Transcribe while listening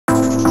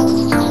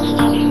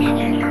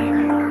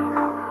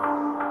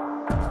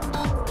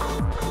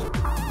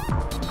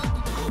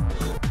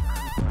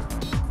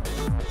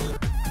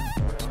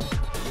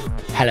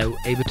Hello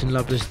Ableton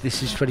lovers,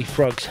 this is Freddy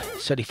Frogs,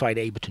 certified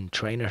Ableton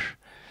trainer.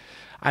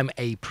 I'm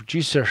a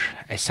producer,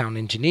 a sound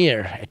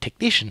engineer, a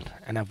technician,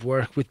 and I've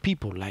worked with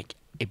people like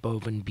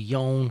Above and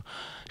Beyond,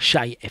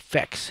 Shy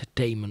FX,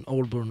 Damon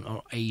Albarn,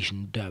 or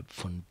Asian Dub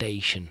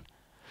Foundation.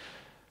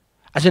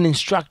 As an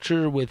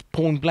instructor with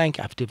Point Blank,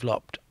 I've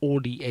developed all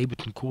the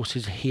Ableton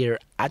courses here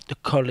at the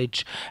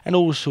college and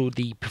also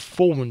the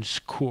performance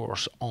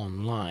course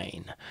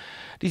online.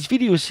 This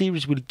video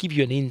series will give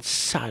you an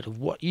insight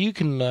of what you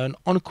can learn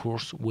on a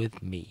course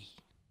with me.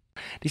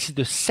 This is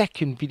the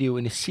second video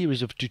in a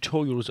series of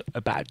tutorials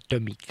about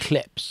dummy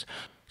clips.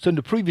 So in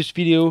the previous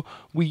video,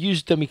 we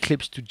used dummy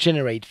clips to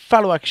generate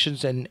follow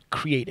actions and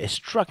create a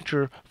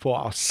structure for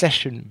our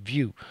session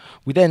view.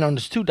 We then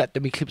understood that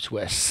dummy clips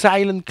were a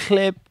silent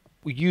clip.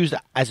 We use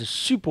that as a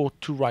support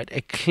to write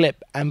a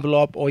clip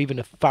envelope or even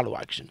a follow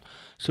action.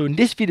 So in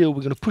this video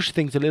we're going to push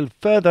things a little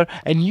further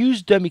and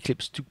use dummy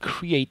clips to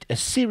create a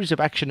series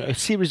of action, a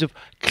series of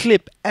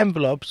clip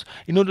envelopes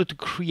in order to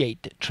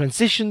create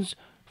transitions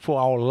for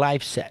our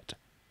live set.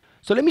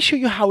 So let me show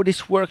you how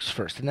this works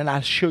first, and then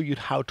I'll show you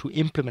how to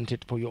implement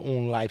it for your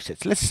own live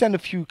sets. Let's send a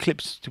few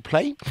clips to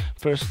play.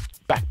 First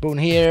backbone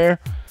here,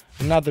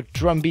 another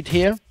drum beat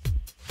here,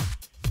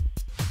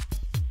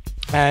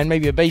 and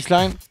maybe a bass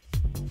line.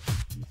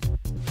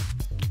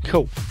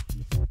 Cool.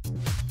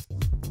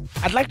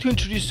 I'd like to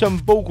introduce some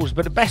vocals,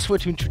 but the best way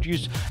to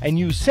introduce a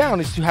new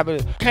sound is to have a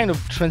kind of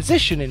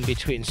transition in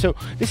between. So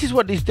this is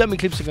what these dummy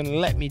clips are going to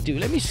let me do.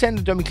 Let me send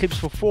the dummy clips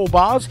for 4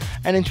 bars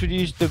and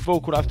introduce the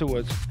vocal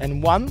afterwards.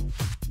 And 1,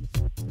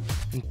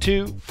 and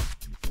 2,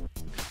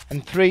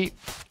 and 3,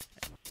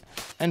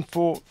 and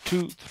 4,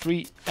 2,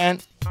 3,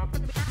 and...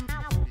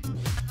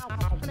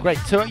 Great.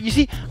 So you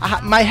see,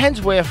 my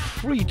hands were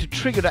free to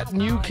trigger that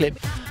new clip,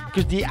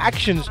 because the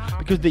actions,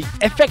 because the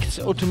effects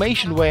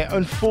automation were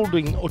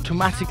unfolding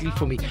automatically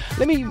for me.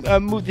 Let me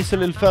move this a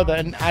little further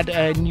and add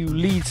a new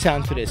lead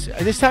sound to this.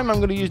 This time I'm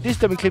going to use this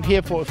dummy clip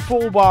here for a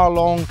 4 bar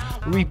long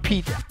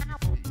repeat.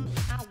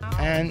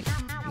 And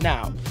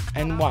now,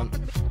 and 1,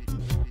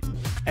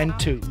 and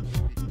 2,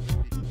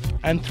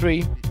 and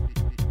 3,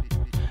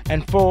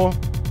 and 4,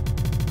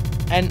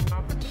 and...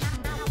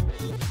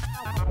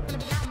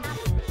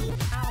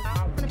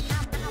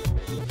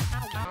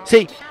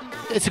 See,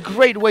 it's a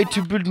great way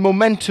to build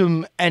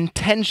momentum and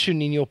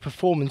tension in your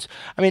performance.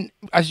 I mean,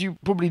 as you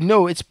probably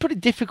know, it's pretty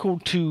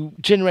difficult to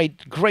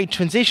generate great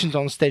transitions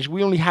on stage.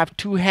 We only have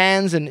 2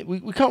 hands, and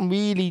we can't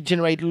really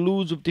generate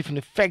loads of different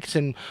effects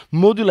and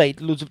modulate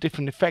loads of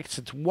different effects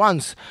at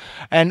once.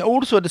 And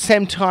also at the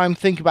same time,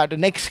 think about the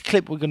next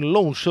clip we're going to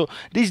launch. So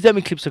these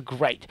dummy clips are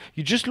great.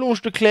 You just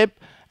launch the clip,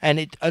 and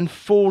it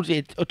unfolds,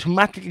 it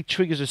automatically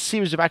triggers a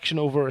series of action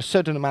over a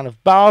certain amount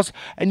of bars,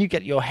 and you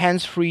get your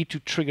hands free to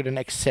trigger the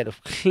next set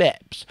of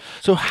clips.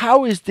 So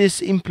how is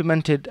this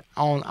implemented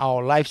on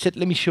our live set?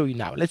 Let me show you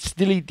now. Let's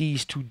delete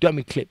these 2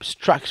 dummy clips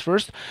tracks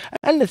first,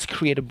 and let's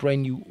create a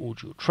brand new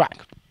audio track.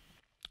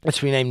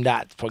 Let's rename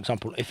that, for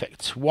example,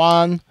 Effects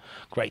 1.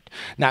 Great.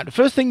 Now, the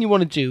first thing you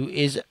want to do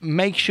is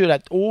make sure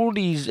that all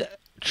these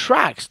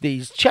tracks,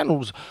 these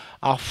channels,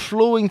 are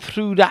flowing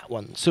through that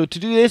one. So to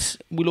do this,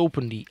 we'll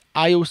open the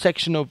I/O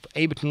section of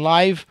Ableton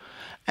Live,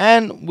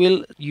 and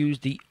we'll use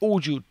the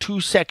Audio 2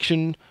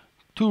 section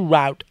to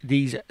route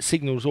these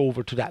signals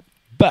over to that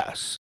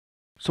bus.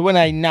 So when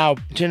I now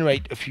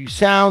generate a few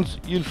sounds,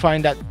 you'll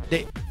find that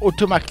they're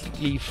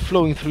automatically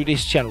flowing through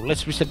this channel.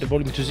 Let's reset the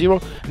volume to 0.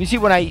 And you see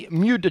when I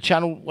mute the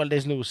channel, well,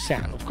 there's no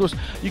sound. Of course,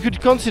 you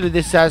could consider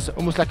this as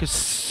almost like a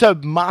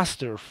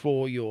sub-master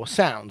for your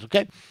sounds,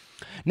 okay?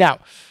 Now,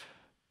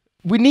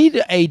 we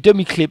need a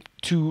dummy clip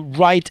to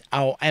write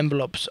our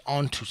envelopes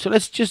onto. So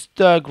let's just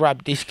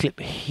grab this clip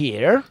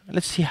here.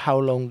 Let's see how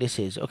long this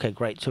is. Okay,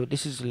 great. So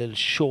this is a little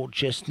short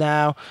just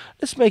now.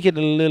 Let's make it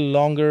a little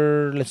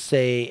longer. Let's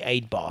say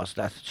 8 bars.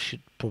 That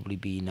should probably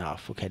be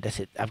enough. Okay, that's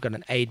it. I've got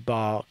an 8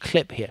 bar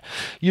clip here.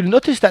 You'll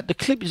notice that the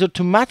clip is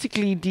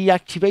automatically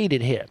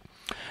deactivated here.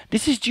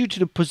 This is due to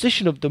the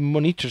position of the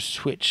monitor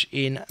switch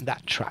in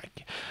that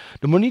track.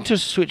 The monitor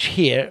switch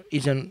here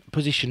is in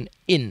position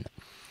in,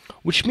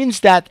 which means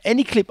that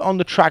any clip on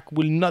the track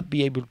will not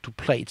be able to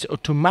play. It's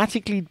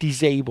automatically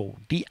disabled,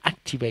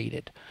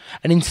 deactivated.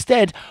 And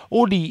instead,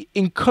 all the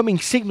incoming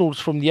signals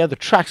from the other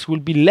tracks will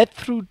be led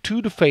through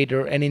to the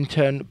fader and in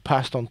turn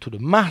passed on to the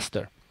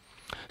master.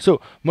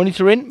 So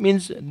monitor in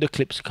means the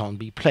clips can't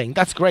be playing.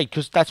 That's great,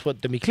 because that's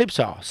what dummy clips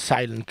are,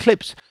 silent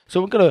clips.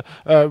 So we're going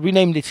to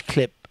rename this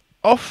clip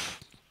off.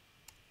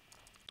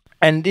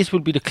 And this will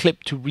be the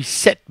clip to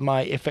reset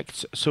my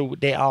effects so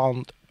they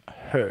aren't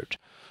heard.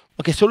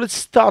 Okay, so let's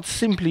start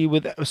simply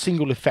with a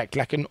single effect,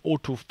 like an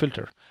auto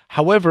filter.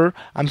 However,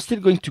 I'm still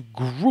going to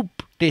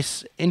group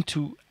this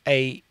into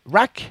a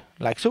rack,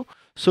 like so.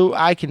 So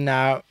I can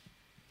now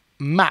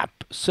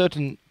map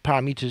certain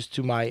parameters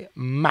to my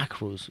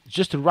macros.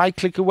 Just a right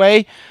click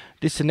away.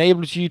 This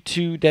enables you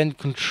to then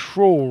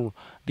control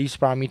these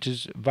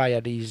parameters via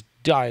these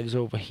dials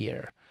over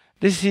here.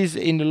 This is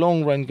in the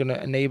long run going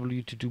to enable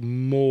you to do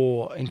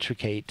more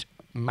intricate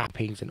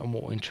mappings and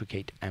more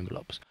intricate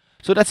envelopes.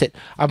 So that's it.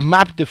 I've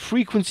mapped the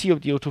frequency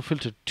of the auto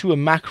filter to a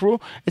macro.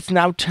 It's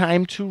now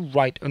time to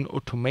write an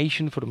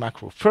automation for the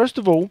macro. First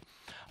of all,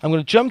 I'm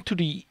going to jump to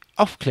the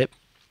off clip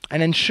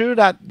and ensure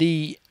that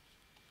the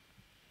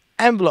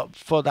envelope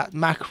for that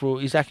macro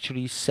is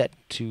actually set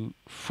to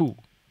full,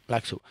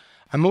 like so.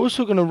 I'm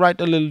also going to write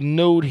a little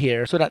node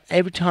here so that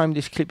every time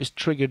this clip is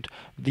triggered,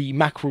 the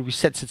macro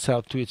resets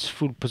itself to its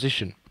full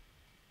position.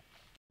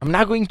 I'm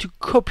now going to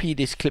copy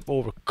this clip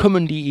over.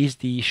 Command D is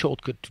the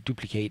shortcut to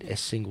duplicate a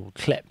single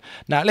clip.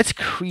 Now let's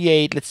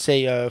create, let's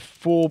say, a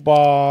 4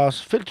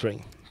 bars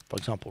filtering, for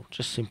example,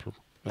 just simple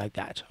like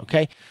that.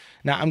 Okay.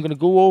 Now I'm going to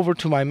go over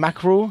to my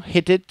macro,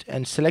 hit it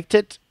and select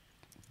it.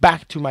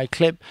 Back to my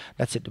clip.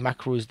 That's it. The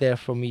macro is there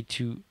for me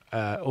to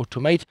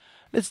automate.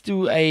 Let's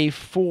do a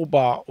 4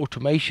 bar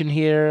automation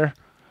here,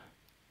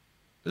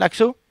 like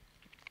so,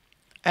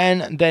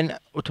 and then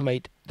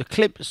automate the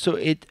clip so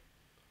it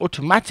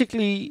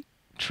automatically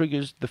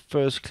triggers the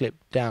first clip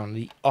down,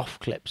 the off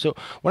clip. So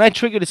when I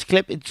trigger this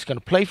clip, it's going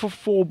to play for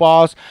 4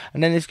 bars,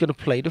 and then it's going to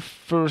play the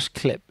first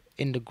clip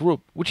in the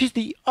group, which is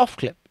the off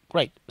clip.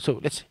 Great.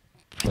 So let's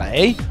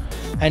play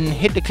and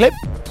hit the clip.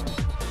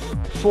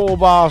 4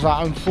 bars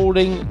are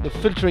unfolding. The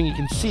filtering, you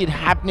can see it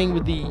happening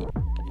with the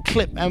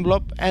clip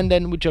envelope, and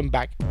then we jump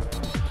back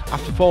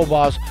after 4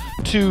 bars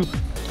to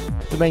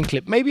the main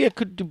clip. Maybe I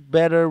could do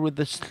better with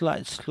the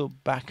slight slope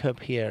back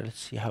up here. Let's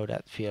see how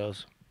that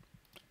feels.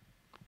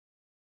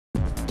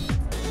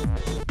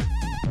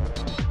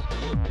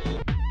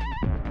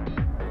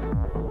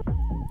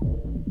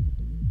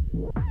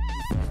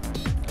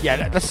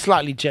 Yeah, that's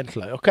slightly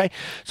gentler, okay?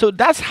 So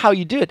that's how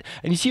you do it.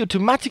 And you see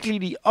automatically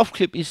the off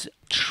clip is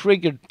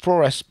triggered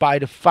for us by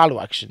the follow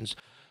actions.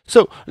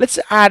 So let's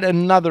add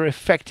another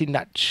effect in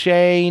that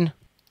chain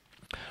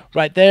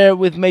right there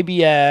with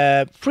maybe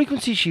a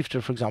frequency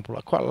shifter, for example.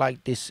 I quite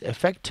like this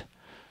effect.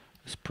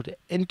 Let's put it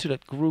into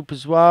that group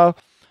as well.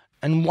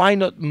 And why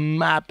not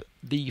map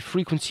the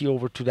frequency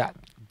over to that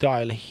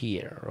dial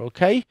here,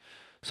 okay?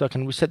 So I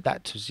can reset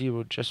that to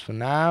 0 just for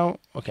now.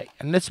 Okay,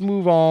 and let's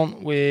move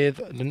on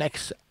with the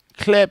next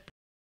clip.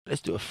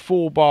 Let's do a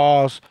 4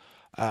 bars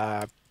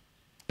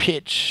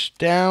pitch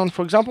down,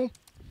 for example.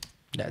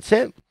 That's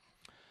it.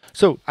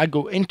 So I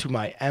go into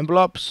my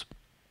envelopes,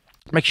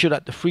 make sure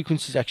that the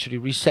frequency is actually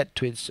reset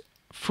to its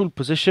full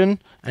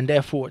position, and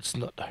therefore it's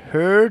not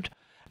heard.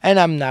 And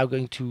I'm now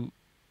going to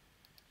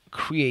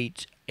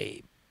create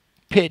a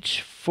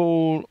pitch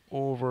full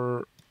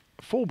over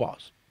 4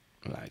 bars,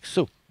 like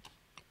so.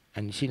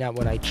 And you see now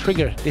when I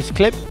trigger this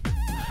clip,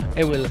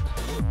 it will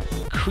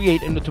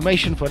create an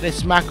automation for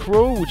this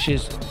macro, which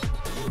is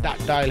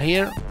that dial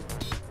here.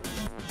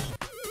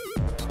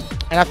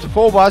 And after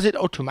 4 bars, it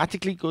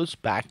automatically goes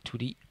back to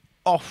the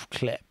off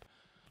clip.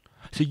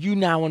 So you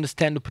now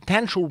understand the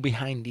potential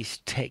behind this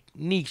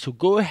technique. So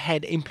go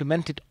ahead,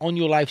 implement it on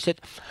your live set.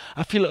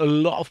 I feel a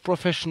lot of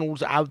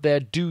professionals out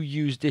there do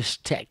use this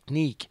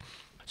technique.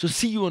 So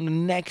see you on the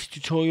next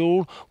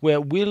tutorial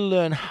where we'll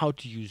learn how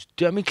to use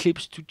dummy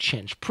clips to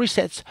change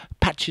presets,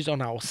 patches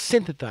on our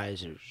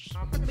synthesizers.